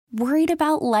Worried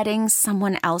about letting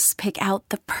someone else pick out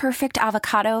the perfect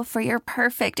avocado for your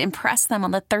perfect impress them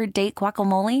on the third date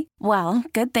guacamole? Well,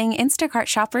 good thing Instacart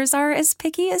shoppers are as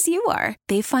picky as you are.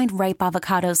 They find ripe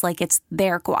avocados like it's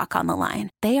their guac on the line.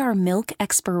 They are milk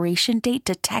expiration date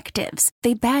detectives.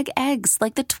 They bag eggs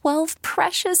like the 12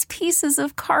 precious pieces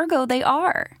of cargo they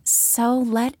are. So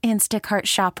let Instacart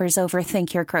shoppers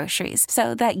overthink your groceries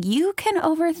so that you can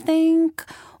overthink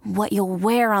what you'll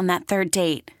wear on that third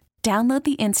date. Download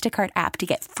the Instacart app to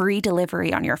get free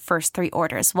delivery on your first 3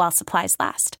 orders while supplies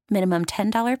last. Minimum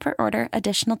 $10 per order.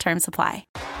 Additional terms apply.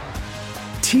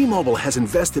 T-Mobile has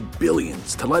invested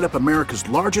billions to light up America's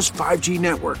largest 5G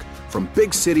network, from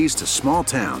big cities to small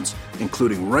towns,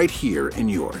 including right here in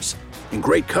yours. And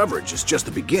great coverage is just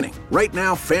the beginning. Right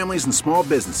now, families and small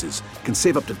businesses can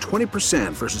save up to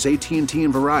 20% versus AT&T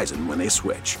and Verizon when they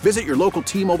switch. Visit your local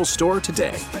T-Mobile store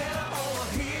today.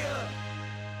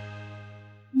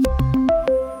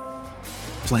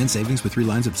 Plan savings with 3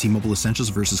 lines of T-Mobile Essentials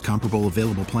versus comparable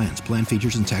available plans. Plan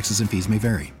features and taxes and fees may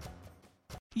vary.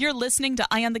 You're listening to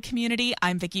Eye on the Community.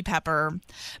 I'm Vicki Pepper.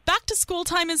 Back to school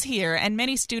time is here, and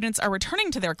many students are returning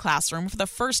to their classroom for the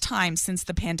first time since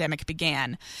the pandemic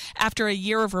began. After a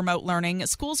year of remote learning,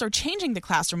 schools are changing the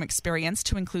classroom experience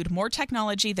to include more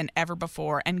technology than ever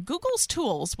before, and Google's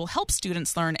tools will help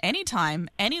students learn anytime,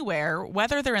 anywhere,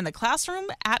 whether they're in the classroom,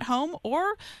 at home,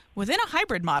 or within a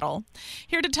hybrid model.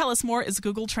 Here to tell us more is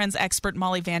Google Trends expert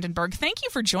Molly Vandenburg. Thank you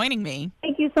for joining me.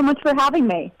 Thank you so much for having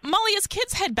me. Molly, as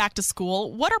kids head back to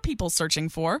school, what are people searching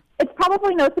for? It's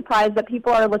probably no surprise that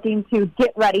people are looking to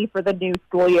get ready for the new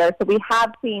school year. So we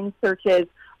have seen searches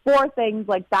for things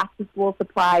like back-to-school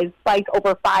supplies spike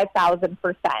over 5,000%.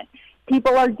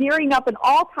 People are gearing up in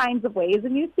all kinds of ways,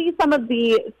 and you see some of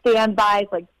the standbys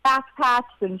like backpacks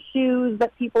and shoes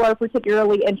that people are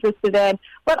particularly interested in.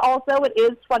 But also, it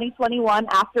is 2021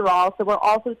 after all, so we're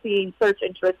also seeing search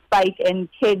interest spike in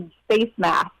kids' face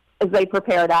masks as they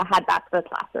prepare to head back to the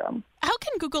classroom. How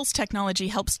can Google's technology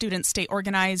help students stay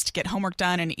organized, get homework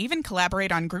done, and even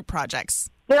collaborate on group projects?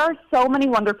 There are so many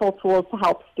wonderful tools to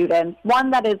help students. One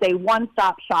that is a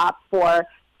one-stop shop for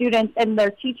students and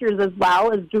their teachers as well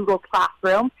is Google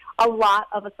Classroom. A lot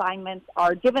of assignments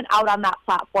are given out on that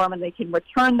platform, and they can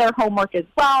return their homework as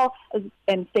well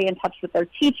and stay in touch with their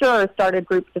teacher or start a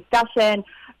group discussion.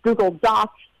 Google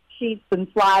Docs, sheets, and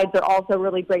slides are also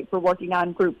really great for working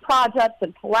on group projects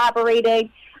and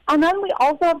collaborating. And then we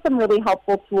also have some really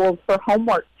helpful tools for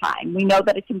homework time. We know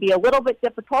that it can be a little bit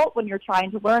difficult when you're trying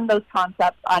to learn those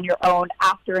concepts on your own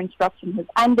after instruction has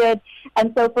ended.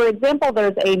 And so, for example,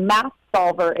 there's a math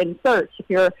solver in search. If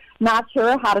you're not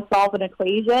sure how to solve an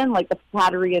equation like the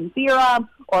Pythagorean theorem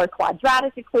or a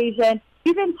quadratic equation,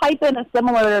 you can type in a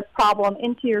similar problem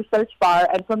into your search bar,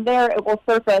 and from there it will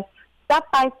surface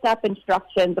step-by-step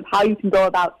instructions of how you can go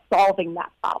about solving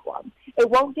that problem. It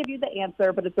won't give you the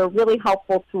answer, but it's a really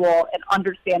helpful tool in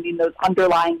understanding those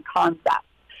underlying concepts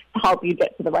to help you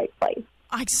get to the right place.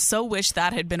 I so wish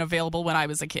that had been available when I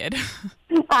was a kid.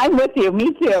 I'm with you.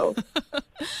 Me too.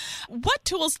 What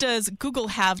tools does Google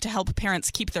have to help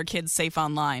parents keep their kids safe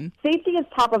online? Safety is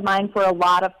top of mind for a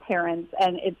lot of parents,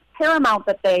 and it's paramount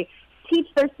that they teach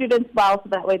their students well so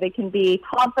that way they can be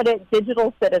confident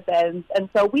digital citizens. And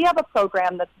so we have a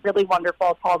program that's really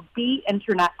wonderful called Be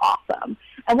Internet Awesome.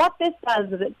 And what this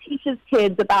does is it teaches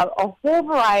kids about a whole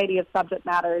variety of subject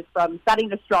matters, from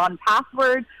setting a strong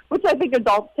password, which I think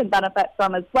adults can benefit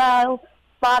from as well,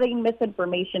 spotting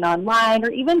misinformation online,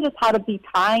 or even just how to be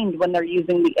kind when they're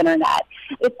using the internet.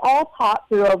 It's all taught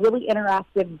through a really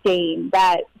interactive game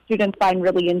that students find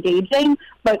really engaging,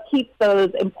 but keeps those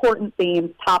important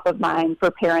themes top of mind for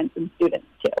parents and students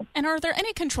too. And are there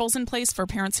any controls in place for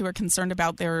parents who are concerned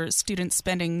about their students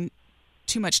spending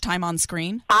too much time on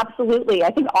screen? Absolutely.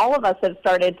 I think all of us have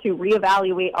started to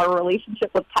reevaluate our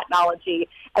relationship with technology,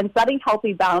 and setting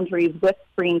healthy boundaries with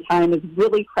screen time is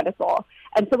really critical.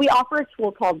 And so we offer a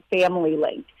tool called Family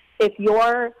Link. If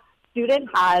your student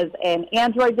has an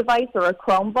Android device or a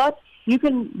Chromebook, you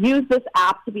can use this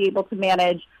app to be able to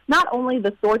manage not only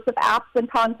the sorts of apps and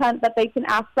content that they can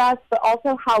access, but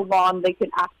also how long they can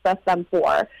access them for.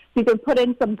 So you can put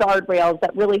in some guardrails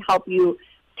that really help you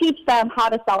teach them how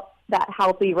to set that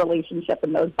healthy relationship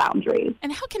and those boundaries.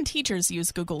 And how can teachers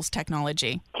use Google's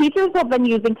technology? Teachers have been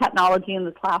using technology in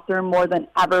the classroom more than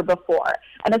ever before,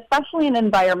 and especially in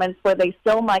environments where they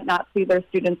still might not see their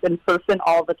students in person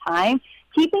all the time.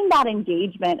 Keeping that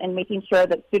engagement and making sure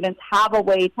that students have a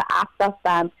way to access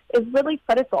them is really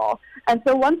critical. And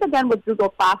so once again with Google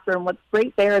Classroom, what's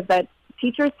great there is that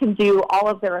teachers can do all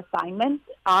of their assignments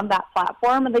on that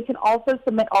platform, and they can also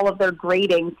submit all of their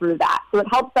grading through that. So it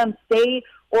helps them stay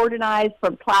organized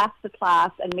from class to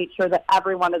class and make sure that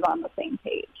everyone is on the same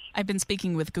page. I've been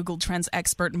speaking with Google Trends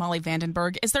expert Molly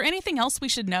Vandenburg. Is there anything else we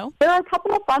should know? There are a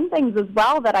couple of fun things as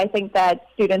well that I think that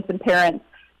students and parents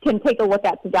can take a look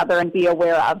at together and be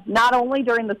aware of. Not only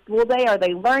during the school day are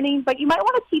they learning, but you might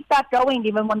want to keep that going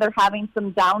even when they're having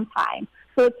some downtime.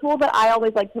 So a tool that I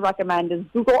always like to recommend is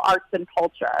Google Arts and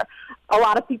Culture. A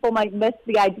lot of people might miss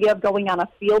the idea of going on a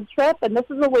field trip, and this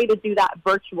is a way to do that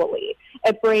virtually.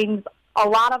 It brings a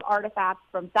lot of artifacts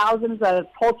from thousands of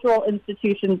cultural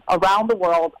institutions around the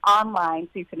world online,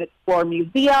 so you can explore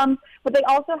museums, but they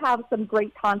also have some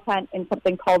great content in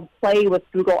something called Play with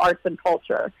Google Arts and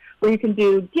Culture, where you can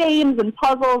do games and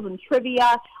puzzles and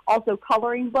trivia, also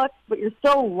coloring books, but you're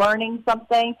still learning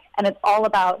something, and it's all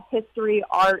about history,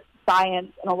 art,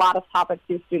 science, and a lot of topics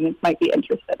your students might be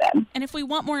interested in. And if we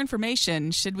want more information,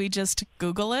 should we just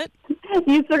Google it?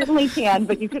 You certainly can,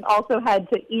 but you can also head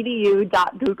to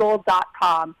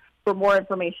edu.google.com for more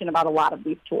information about a lot of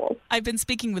these tools. I've been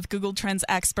speaking with Google Trends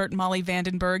expert Molly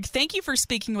Vandenburg. Thank you for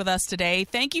speaking with us today.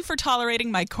 Thank you for tolerating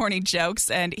my corny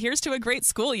jokes, and here's to a great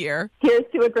school year. Here's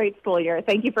to a great school year.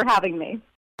 Thank you for having me.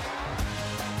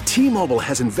 T-Mobile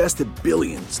has invested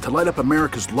billions to light up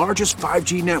America's largest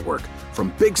 5G network,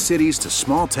 from big cities to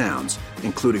small towns,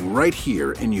 including right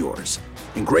here in yours.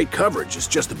 And great coverage is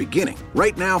just the beginning.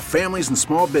 Right now, families and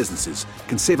small businesses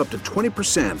can save up to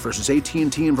 20% versus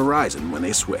AT&T and Verizon when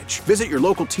they switch. Visit your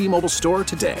local T-Mobile store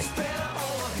today.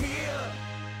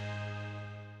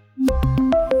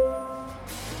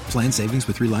 Plan savings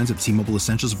with 3 lines of T-Mobile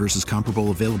Essentials versus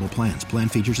comparable available plans. Plan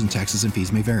features and taxes and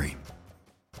fees may vary.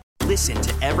 Listen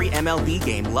to every MLB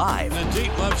game live. In the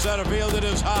deep left center field, it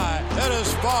is high, it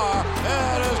is far,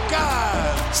 it is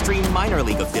gone. Stream minor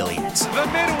league affiliates. The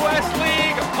Midwest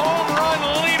League home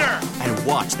run leader. And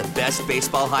watch the best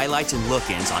baseball highlights and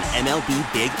look-ins on MLB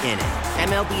Big Inning.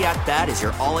 MLB At Bat is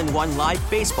your all-in-one live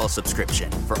baseball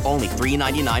subscription for only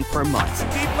 $3.99 per month.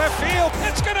 Deep left field,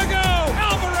 it's gonna go.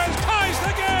 Alvarez ties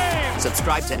the game.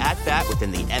 Subscribe to At Bat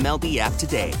within the MLB app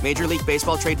today. Major League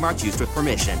Baseball trademarks used with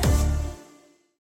permission.